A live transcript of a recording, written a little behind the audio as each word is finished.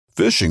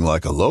Fishing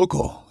like a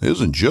local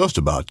isn't just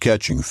about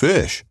catching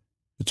fish.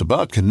 It's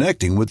about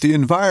connecting with the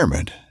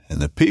environment and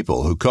the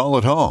people who call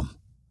it home.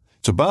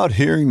 It's about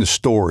hearing the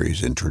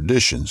stories and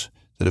traditions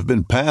that have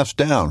been passed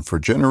down for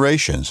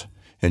generations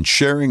and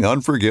sharing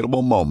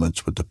unforgettable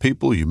moments with the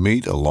people you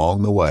meet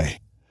along the way.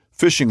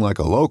 Fishing like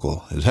a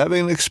local is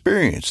having an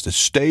experience that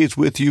stays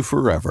with you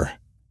forever.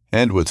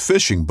 And with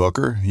Fishing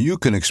Booker, you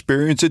can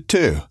experience it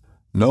too,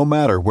 no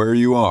matter where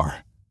you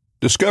are.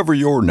 Discover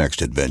your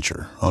next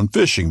adventure on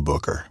Fishing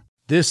Booker.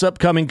 This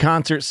upcoming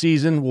concert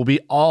season will be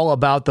all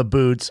about the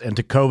boots, and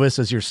Tecovas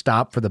is your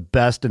stop for the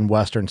best in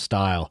Western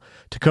style.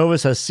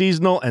 Tecovas has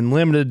seasonal and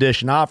limited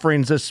edition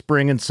offerings this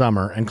spring and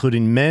summer,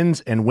 including men's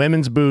and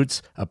women's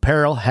boots,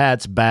 apparel,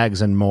 hats,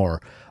 bags, and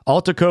more.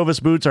 All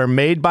Tecovas boots are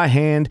made by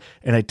hand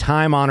in a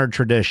time-honored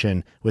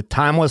tradition with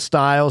timeless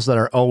styles that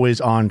are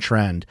always on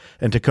trend.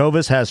 And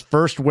Tecovas has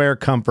first wear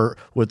comfort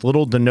with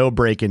little to no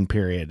break-in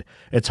period.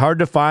 It's hard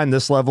to find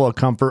this level of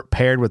comfort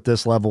paired with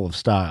this level of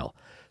style.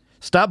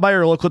 Stop by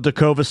your local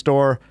Tecovas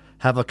store,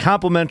 have a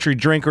complimentary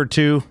drink or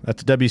two,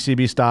 that's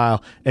WCB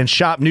style, and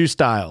shop new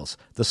styles.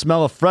 The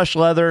smell of fresh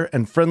leather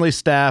and friendly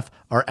staff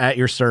are at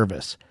your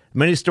service.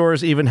 Many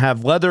stores even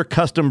have leather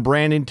custom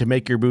branding to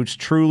make your boots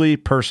truly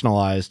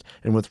personalized.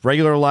 And with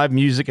regular live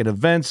music and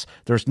events,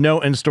 there's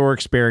no in-store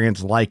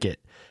experience like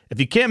it.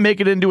 If you can't make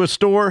it into a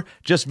store,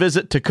 just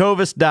visit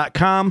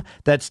tecovas.com.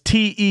 That's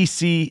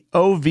TECOVAS.com.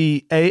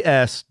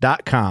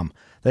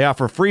 They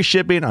offer free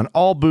shipping on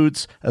all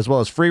boots, as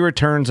well as free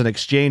returns and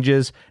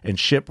exchanges, and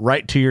ship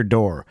right to your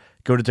door.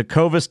 Go to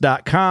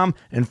tecovas.com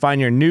and find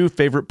your new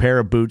favorite pair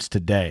of boots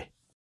today.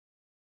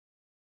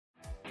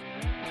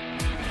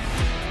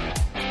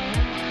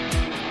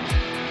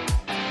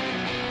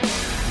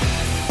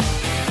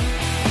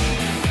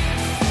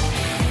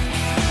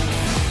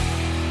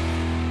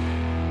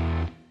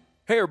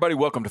 Hey everybody,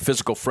 welcome to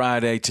Physical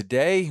Friday.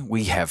 Today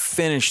we have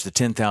finished the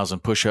 10,000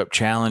 push-up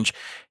challenge.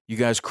 You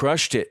guys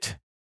crushed it.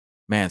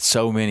 Man,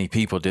 so many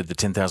people did the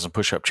 10,000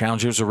 push-up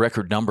challenge. It was a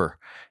record number,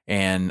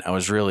 and I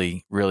was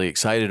really, really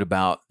excited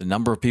about the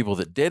number of people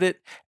that did it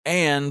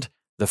and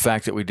the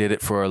fact that we did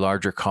it for a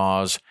larger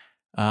cause.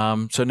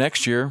 So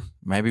next year,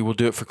 maybe we'll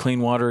do it for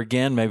clean water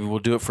again. Maybe we'll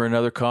do it for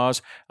another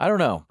cause. I don't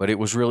know, but it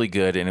was really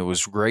good, and it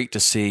was great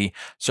to see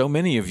so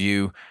many of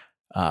you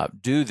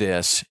do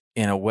this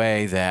in a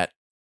way that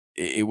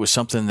it was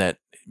something that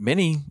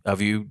many of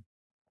you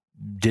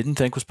didn't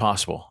think was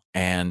possible,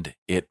 and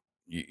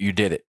you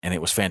did it, and it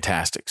was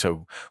fantastic.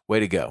 So way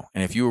to go.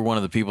 And if you were one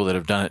of the people that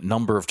have done it a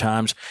number of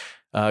times,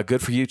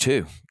 good for you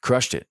too.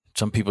 Crushed it.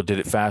 Some people did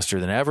it faster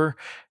than ever,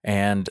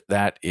 and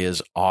that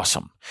is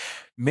awesome.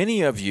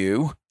 Many of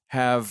you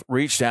have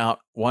reached out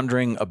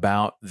wondering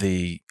about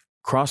the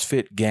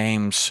CrossFit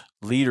Games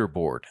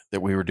leaderboard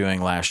that we were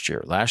doing last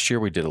year. Last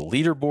year, we did a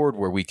leaderboard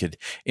where we could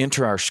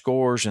enter our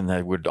scores, and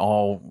they would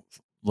all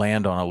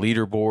land on a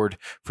leaderboard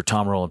for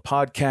Tom Rowland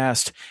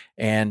Podcast.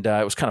 And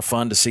it was kind of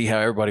fun to see how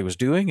everybody was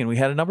doing. And we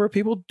had a number of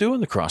people doing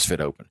the CrossFit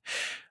Open.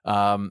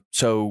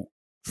 So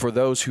for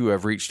those who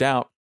have reached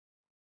out,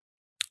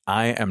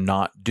 I am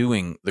not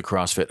doing the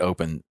CrossFit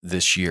Open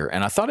this year.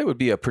 And I thought it would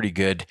be a pretty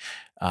good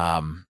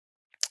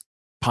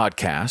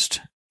podcast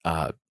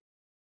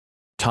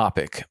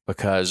topic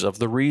because of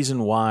the reason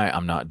why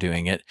I'm not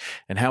doing it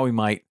and how we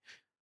might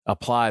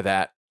apply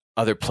that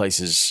other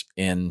places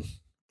in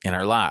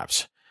our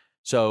lives.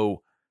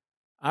 So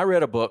I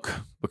read a book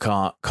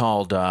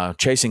called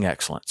Chasing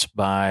Excellence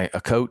by a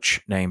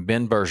coach named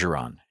Ben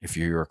Bergeron. If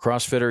you're a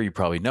CrossFitter, you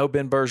probably know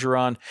Ben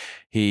Bergeron.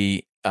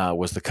 He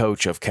was the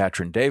coach of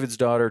Katrin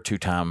Davidsdottir,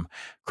 two-time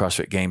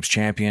CrossFit Games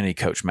champion. He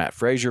coached Matt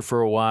Frazier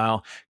for a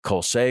while,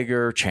 Cole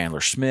Sager,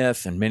 Chandler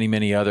Smith, and many,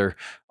 many other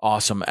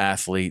awesome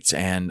athletes.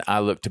 And I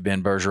look to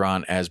Ben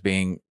Bergeron as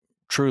being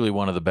truly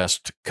one of the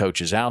best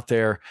coaches out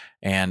there,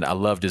 and I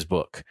loved his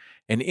book.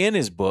 And in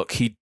his book,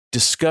 he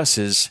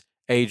discusses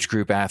age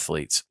group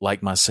athletes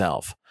like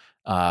myself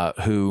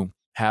who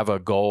have a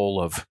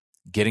goal of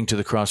getting to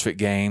the CrossFit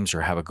Games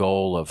or have a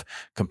goal of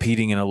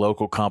competing in a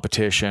local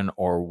competition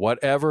or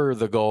whatever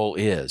the goal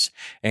is.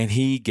 And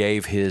he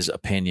gave his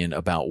opinion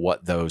about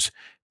what those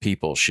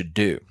people should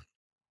do.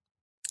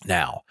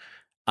 Now,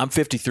 I'm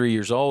 53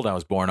 years old. I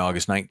was born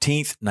August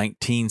 19th,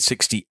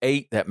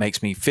 1968. That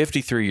makes me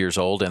 53 years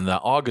old. And the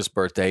August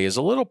birthday is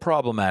a little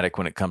problematic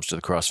when it comes to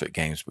the CrossFit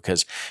Games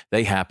because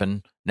they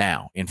happen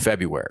now in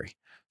February.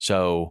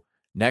 So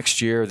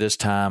next year, this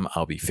time,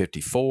 I'll be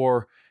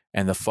 54.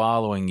 And the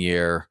following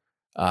year,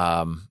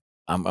 I'm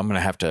going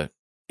to have to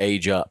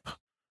age up,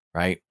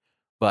 right?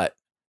 But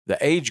the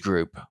age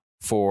group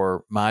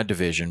for my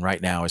division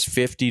right now is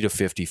 50 to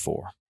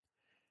 54.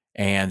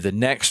 And the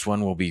next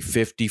one will be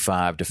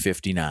 55 to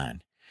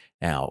 59.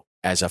 Now,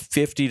 as a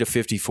 50 to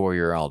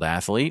 54-year-old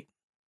athlete,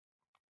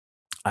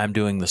 I'm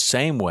doing the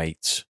same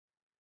weights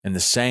and the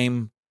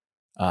same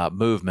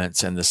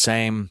movements and the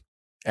same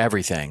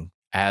everything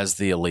as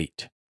the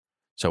elite.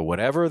 So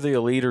whatever the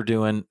elite are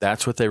doing,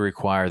 that's what they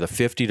require the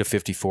 50 to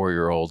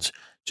 54-year-olds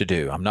to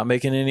do. I'm not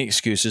making any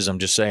excuses. I'm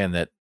just saying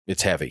that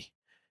it's heavy.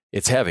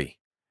 It's heavy.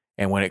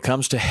 And when it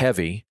comes to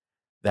heavy,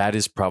 that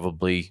is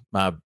probably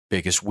my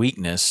biggest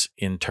weakness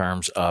in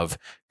terms of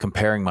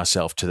comparing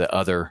myself to the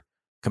other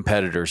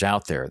competitors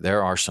out there.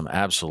 There are some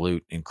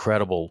absolute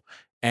incredible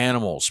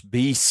animals,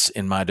 beasts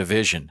in my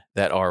division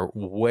that are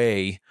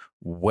way,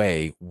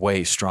 way,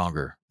 way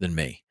stronger than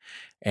me.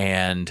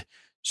 And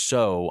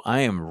so I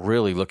am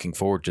really looking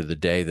forward to the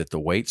day that the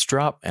weights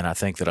drop, and I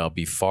think that I'll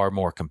be far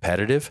more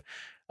competitive.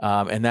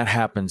 And that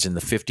happens in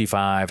the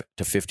 55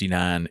 to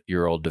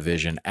 59-year-old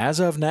division. As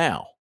of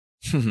now,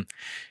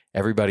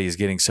 everybody is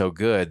getting so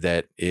good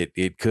that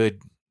it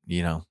could,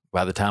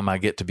 by the time I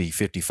get to be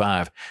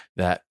 55,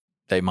 that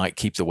they might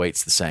keep the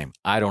weights the same.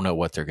 I don't know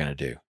what they're going to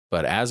do.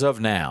 But as of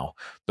now,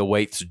 the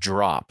weights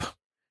drop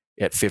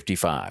at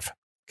 55.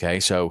 Okay,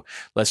 so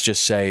let's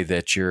just say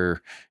that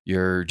you're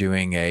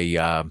doing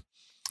a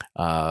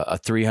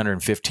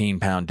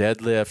 315-pound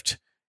deadlift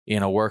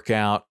in a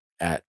workout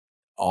at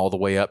all the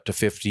way up to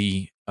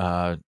 50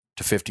 to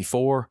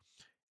 54,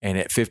 and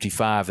at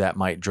 55 that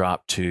might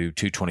drop to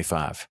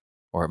 225,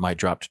 or it might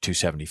drop to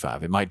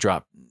 275.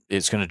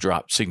 It's going to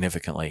drop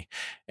significantly,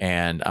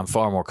 and I'm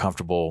far more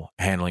comfortable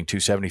handling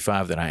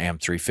 275 than I am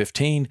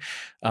 315.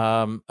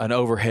 An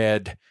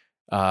overhead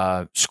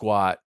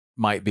squat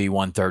might be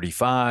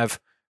 135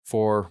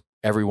 for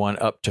everyone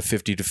up to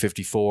 50 to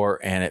 54,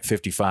 and at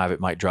 55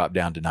 it might drop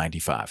down to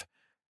 95.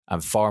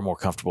 I'm far more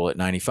comfortable at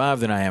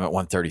 95 than I am at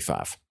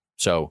 135.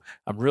 So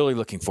I'm really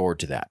looking forward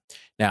to that.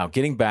 Now,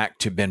 getting back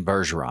to Ben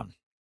Bergeron.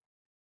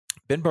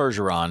 Ben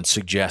Bergeron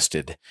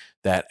suggested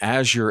that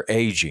as you're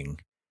aging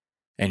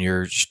and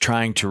you're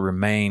trying to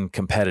remain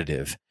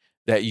competitive,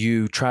 that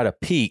you try to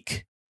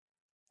peak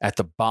at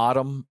the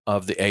bottom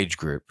of the age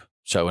group.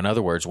 So in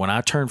other words, when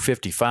I turn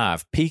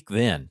 55, peak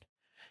then.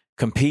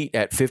 Compete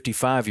at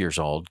 55 years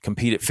old,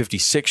 compete at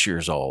 56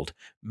 years old,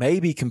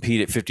 maybe compete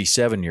at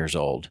 57 years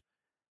old,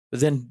 but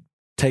then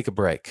take a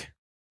break.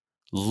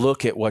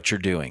 Look at what you're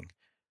doing.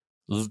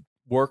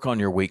 Work on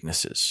your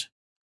weaknesses.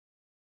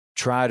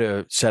 Try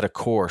to set a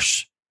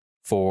course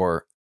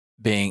for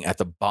being at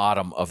the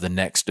bottom of the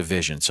next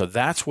division. So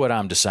that's what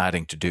I'm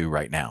deciding to do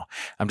right now.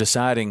 I'm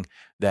deciding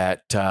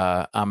that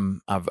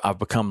I've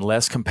become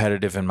less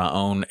competitive in my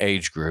own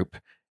age group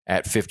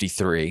at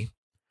 53.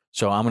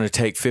 So I'm going to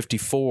take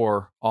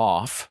 54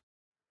 off,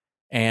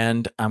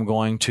 and I'm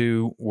going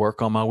to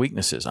work on my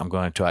weaknesses. I'm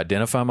going to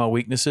identify my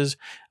weaknesses.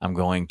 I'm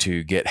going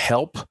to get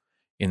help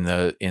in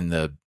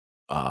a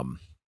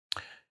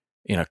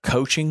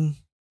coaching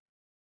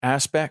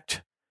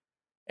aspect,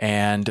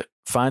 and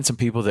find some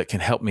people that can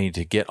help me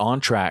to get on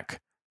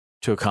track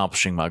to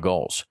accomplishing my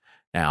goals.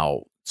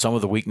 Now, some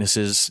of the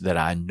weaknesses that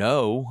I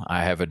know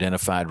I have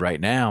identified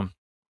right now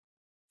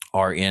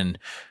are in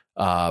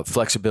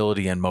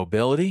flexibility and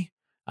mobility.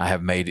 I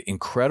have made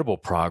incredible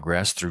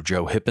progress through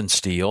Joe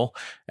Hippensteel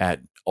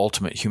at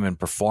Ultimate Human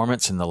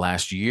Performance in the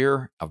last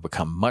year. I've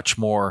become much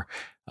more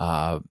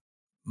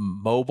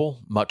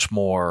mobile, much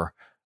more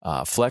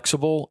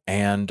flexible,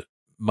 and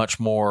much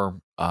more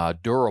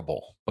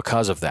durable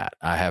because of that.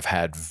 I have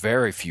had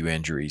very few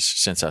injuries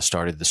since I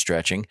started the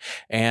stretching,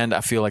 and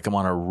I feel like I'm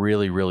on a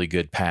really, really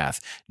good path.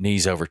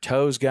 Knees over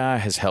toes guy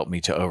has helped me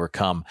to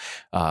overcome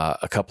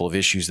a couple of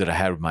issues that I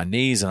had with my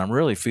knees, and I'm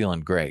really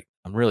feeling great.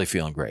 And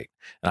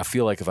I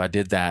feel like if I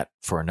did that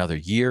for another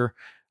year,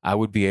 I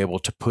would be able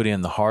to put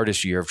in the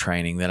hardest year of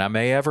training that I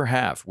may ever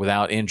have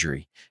without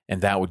injury,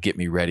 and that would get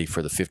me ready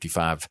for the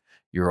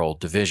 55-year-old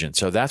division.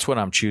 So that's what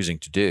I'm choosing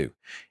to do.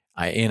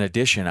 In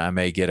addition, I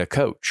may get a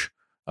coach,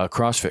 a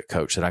CrossFit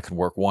coach that I can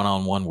work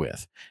one-on-one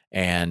with,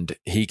 and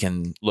he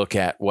can look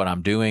at what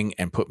I'm doing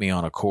and put me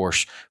on a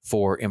course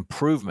for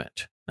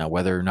improvement. Now,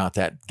 whether or not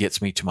that gets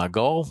me to my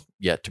goal,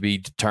 yet to be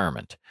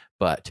determined,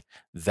 but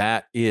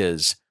that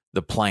is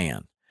the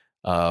plan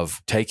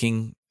of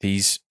taking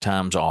these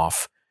times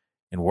off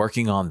and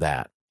working on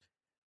that,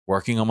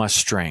 working on my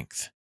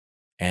strength,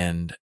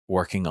 and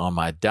working on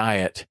my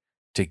diet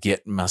to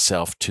get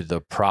myself to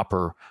the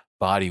proper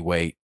body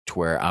weight to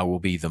where I will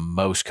be the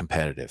most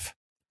competitive.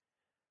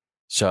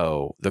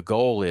 So the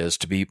goal is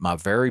to be my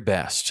very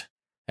best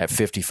at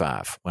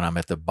 55 when I'm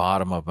at the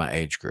bottom of my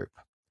age group.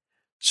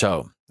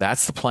 So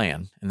that's the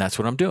plan, and that's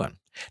what I'm doing.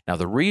 Now,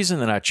 the reason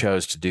that I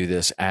chose to do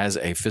this as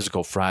a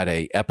Physical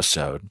Friday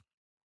episode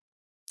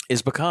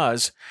is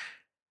because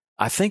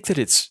I think that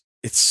it's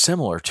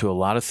similar to a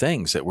lot of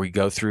things that we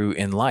go through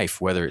in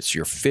life, whether it's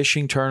your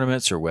fishing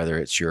tournaments or whether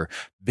it's your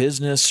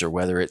business or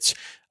whether it's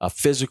a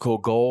physical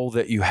goal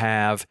that you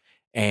have.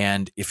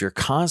 And if you're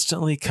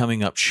constantly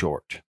coming up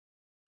short,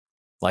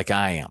 like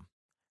I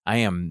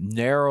am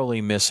narrowly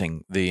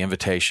missing the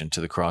invitation to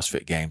the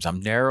CrossFit Games.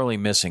 I'm narrowly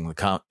missing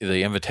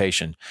the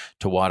invitation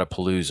to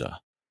Wodapalooza.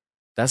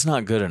 That's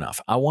not good enough.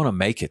 I want to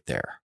make it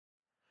there.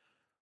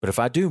 But if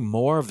I do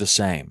more of the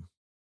same,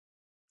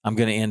 I'm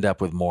going to end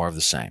up with more of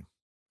the same.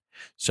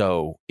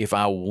 So if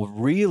I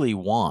really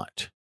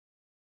want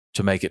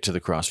to make it to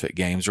the CrossFit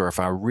Games, or if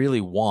I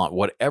really want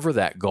whatever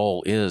that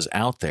goal is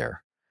out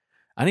there,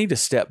 I need to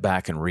step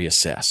back and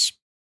reassess.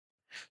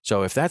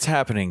 So if that's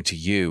happening to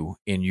you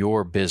in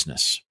your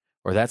business,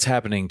 or that's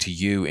happening to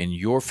you in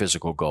your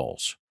physical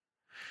goals,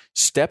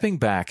 stepping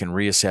back and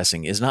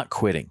reassessing is not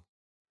quitting.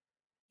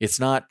 It's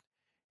not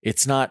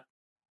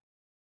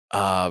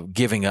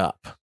giving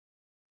up.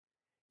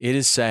 It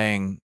is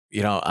saying,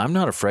 I'm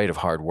not afraid of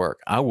hard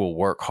work. I will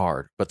work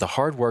hard, but the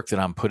hard work that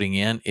I'm putting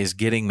in is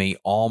getting me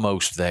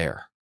almost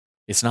there.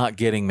 It's not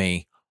getting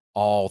me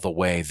all the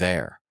way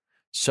there.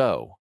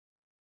 So,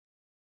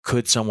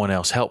 could someone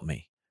else help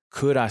me?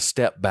 Could I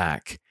step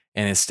back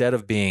and instead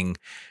of being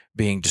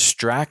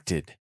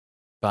distracted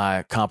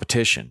by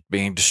competition,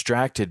 being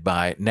distracted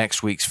by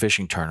next week's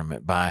fishing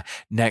tournament, by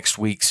next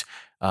week's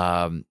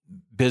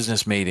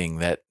business meeting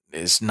that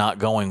is not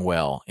going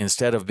well,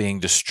 instead of being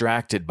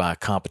distracted by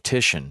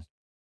competition,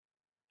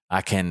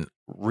 I can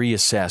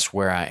reassess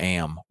where I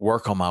am,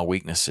 work on my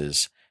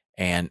weaknesses,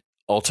 and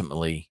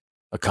ultimately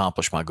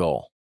accomplish my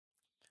goal.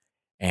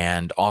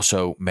 And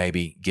also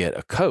maybe get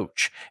a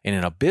coach. And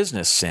in a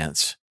business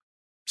sense,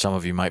 some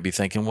of you might be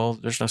thinking, well,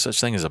 there's no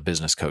such thing as a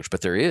business coach,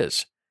 but there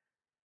is.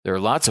 There are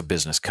lots of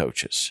business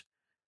coaches.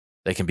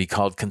 They can be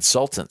called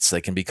consultants.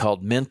 They can be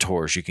called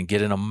mentors. You can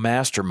get in a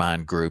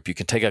mastermind group. You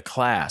can take a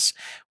class.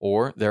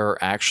 Or there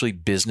are actually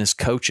business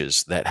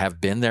coaches that have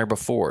been there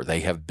before.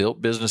 They have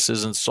built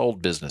businesses and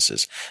sold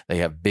businesses. They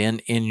have been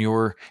in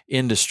your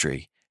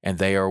industry, and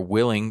they are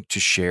willing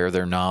to share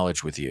their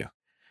knowledge with you.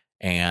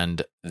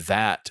 And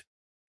that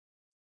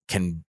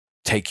can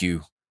take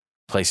you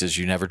places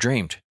you never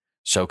dreamed.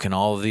 So can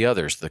all of the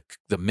others,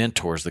 the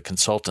mentors, the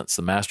consultants,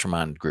 the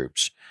mastermind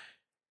groups.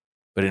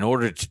 But in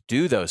order to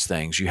do those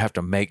things, you have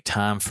to make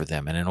time for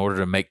them. And in order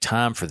to make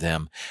time for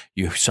them,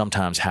 you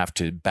sometimes have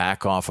to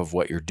back off of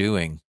what you're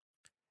doing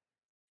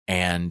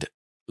and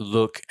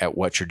look at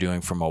what you're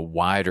doing from a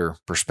wider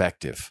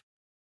perspective,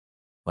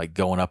 like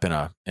going up in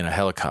a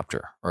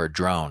helicopter or a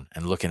drone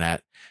and looking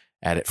at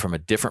it from a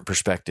different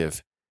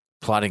perspective,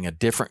 plotting a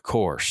different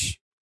course,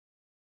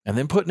 and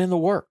then putting in the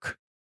work.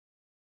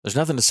 There's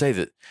nothing to say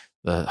that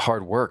the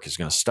hard work is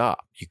going to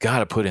stop. You got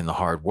to put in the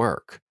hard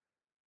work.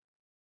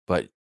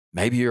 But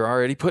maybe you're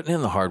already putting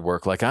in the hard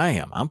work like I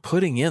am. I'm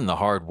putting in the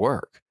hard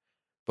work.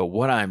 But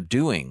what I'm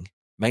doing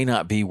may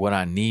not be what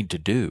I need to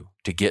do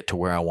to get to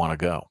where I want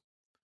to go.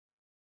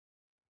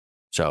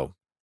 So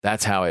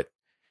that's how it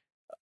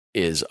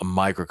is a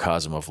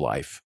microcosm of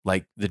life.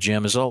 Like the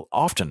gym is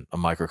often a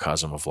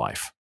microcosm of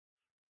life.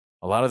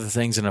 A lot of the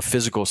things in a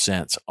physical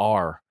sense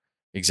are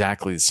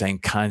exactly the same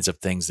kinds of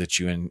things that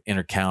you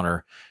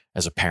encounter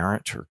as a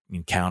parent or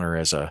encounter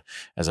as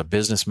a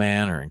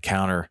businessman or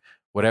encounter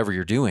whatever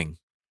you're doing.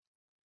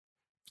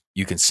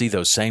 You can see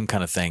those same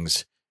kind of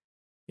things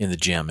in the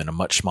gym in a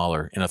much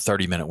smaller, in a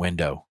 30-minute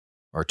window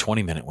or a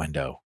 20-minute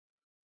window.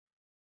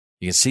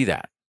 You can see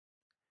that.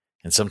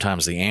 And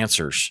sometimes the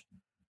answers,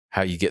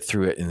 how you get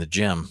through it in the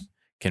gym,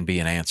 can be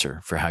an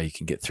answer for how you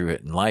can get through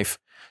it in life.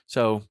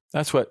 So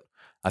that's what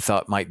I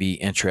thought might be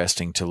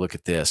interesting to look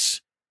at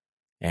this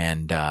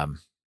and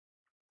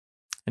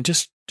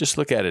just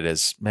look at it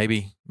as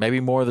maybe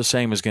more of the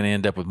same is going to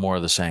end up with more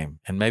of the same.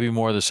 And maybe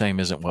more of the same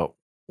isn't what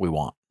we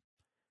want.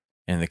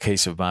 In the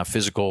case of my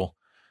physical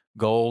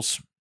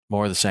goals,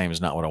 more of the same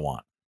is not what I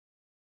want.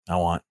 I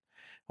want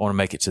to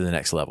make it to the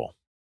next level.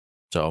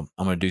 So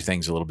I'm going to do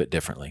things a little bit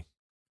differently.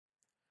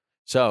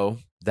 So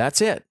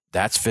that's it.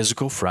 That's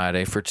Physical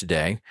Friday for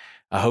today.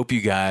 I hope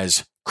you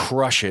guys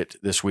crush it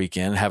this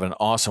weekend. Have an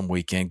awesome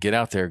weekend. Get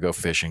out there, go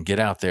fishing. Get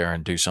out there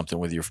and do something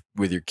with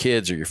your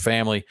kids or your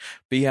family.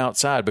 Be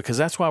outside, because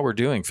that's why we're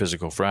doing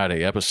Physical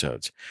Friday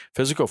episodes.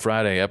 Physical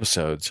Friday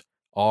episodes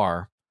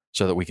are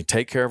so that we can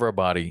take care of our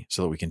body,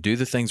 so that we can do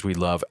the things we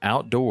love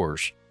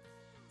outdoors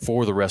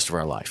for the rest of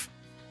our life.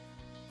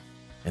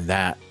 And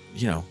that,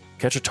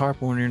 catch a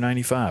tarpon when you're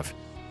 95.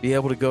 Be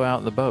able to go out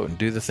in the boat and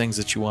do the things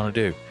that you want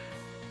to do.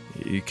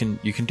 You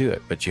can do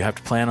it, but you have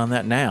to plan on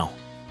that now.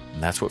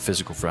 And that's what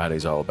Physical Friday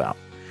is all about.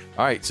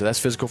 All right, so that's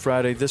Physical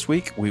Friday this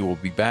week. We will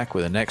be back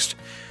with the next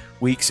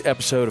week's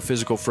episode of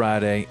Physical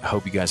Friday. I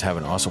hope you guys have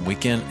an awesome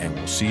weekend, and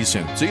we'll see you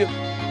soon. See ya.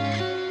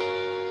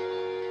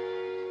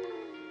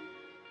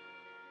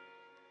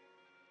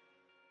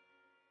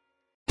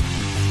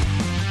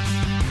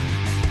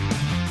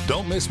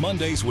 Don't miss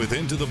Mondays with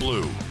Into the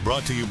Blue,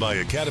 brought to you by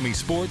Academy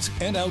Sports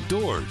and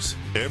Outdoors.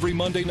 Every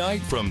Monday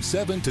night from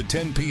 7 to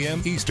 10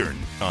 p.m. Eastern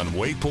on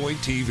Waypoint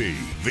TV,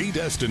 the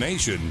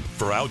destination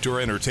for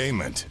outdoor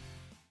entertainment.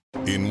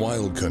 In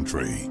Wild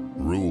Country,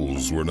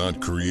 rules were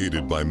not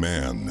created by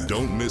man.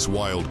 Don't miss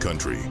Wild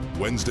Country,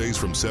 Wednesdays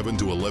from 7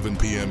 to 11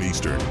 p.m.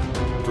 Eastern.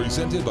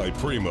 Presented by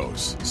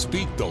Primos.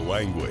 Speak the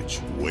language.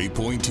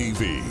 Waypoint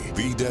TV,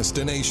 the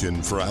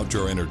destination for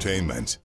outdoor entertainment.